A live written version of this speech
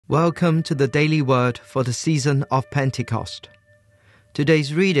Welcome to the Daily Word for the season of Pentecost.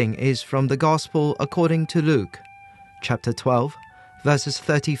 Today's reading is from the Gospel according to Luke, chapter 12, verses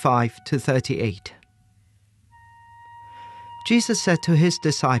 35 to 38. Jesus said to his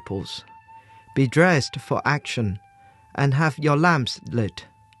disciples, "Be dressed for action, and have your lamps lit.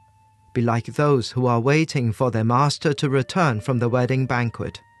 Be like those who are waiting for their master to return from the wedding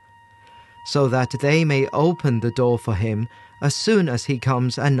banquet, so that they may open the door for him as soon as he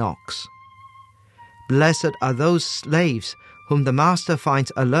comes and knocks. Blessed are those slaves whom the master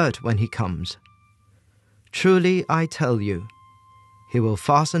finds alert when he comes. Truly I tell you, he will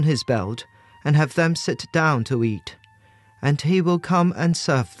fasten his belt and have them sit down to eat, and he will come and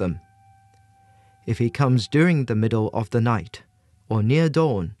serve them. If he comes during the middle of the night or near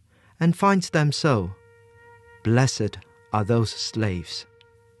dawn and finds them so, blessed are those slaves."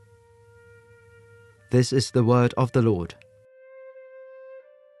 This is the word of the Lord.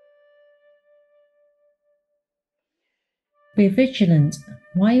 Be vigilant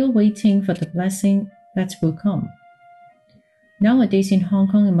while waiting for the blessing that will come. Nowadays in Hong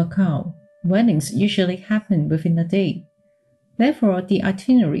Kong and Macau, weddings usually happen within a day. Therefore, the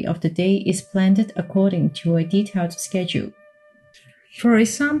itinerary of the day is planned according to a detailed schedule. For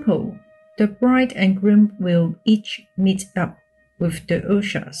example, the bride and groom will each meet up with the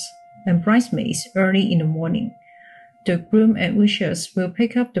ushers and bridesmaids early in the morning. The groom and ushers will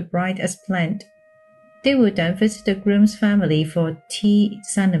pick up the bride as planned. They will then visit the groom's family for a tea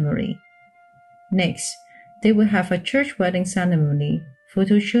ceremony. Next, they will have a church wedding ceremony,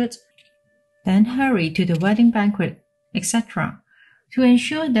 photo shoot, then hurry to the wedding banquet, etc. To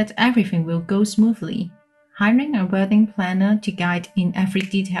ensure that everything will go smoothly, hiring a wedding planner to guide in every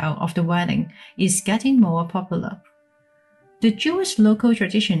detail of the wedding is getting more popular. The Jewish local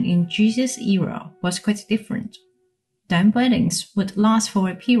tradition in Jesus' era was quite different. Then weddings would last for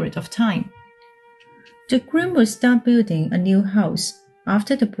a period of time. The groom would start building a new house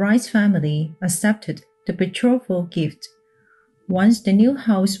after the bride's family accepted the betrothal gift. Once the new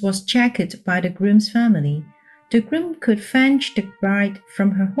house was checked by the groom's family, the groom could fetch the bride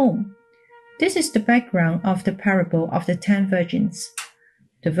from her home. This is the background of the parable of the 10 virgins.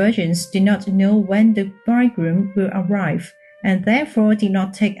 The virgins did not know when the bridegroom will arrive and therefore did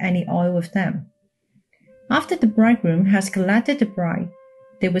not take any oil with them. After the bridegroom has collected the bride,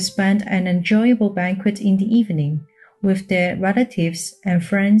 they will spend an enjoyable banquet in the evening with their relatives and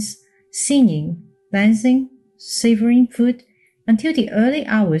friends, singing, dancing, savoring food until the early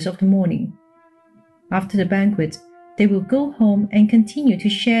hours of the morning. After the banquet, they will go home and continue to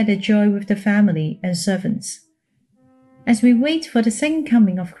share their joy with the family and servants. As we wait for the second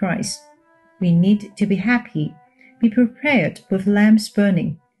coming of Christ, we need to be happy, be prepared with lamps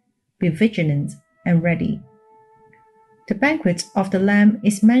burning, be vigilant and ready. The banquet of the Lamb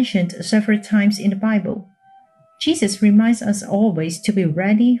is mentioned several times in the Bible. Jesus reminds us always to be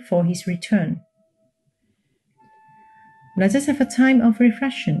ready for his return. Let us have a time of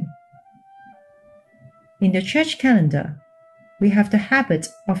reflection. In the church calendar, we have the habit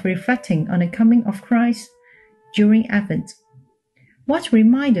of reflecting on the coming of Christ during Advent. What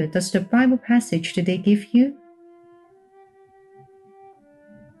reminder does the Bible passage today give you?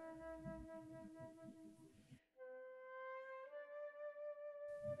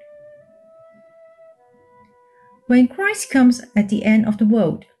 When Christ comes at the end of the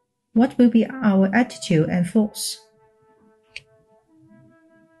world, what will be our attitude and thoughts?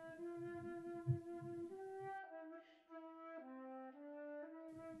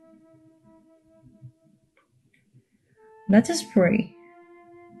 Let us pray.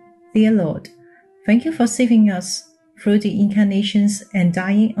 Dear Lord, thank you for saving us through the incarnations and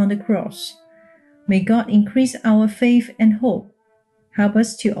dying on the cross. May God increase our faith and hope. Help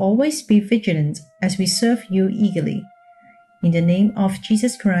us to always be vigilant as we serve you eagerly. In the name of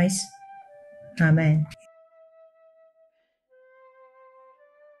Jesus Christ, Amen.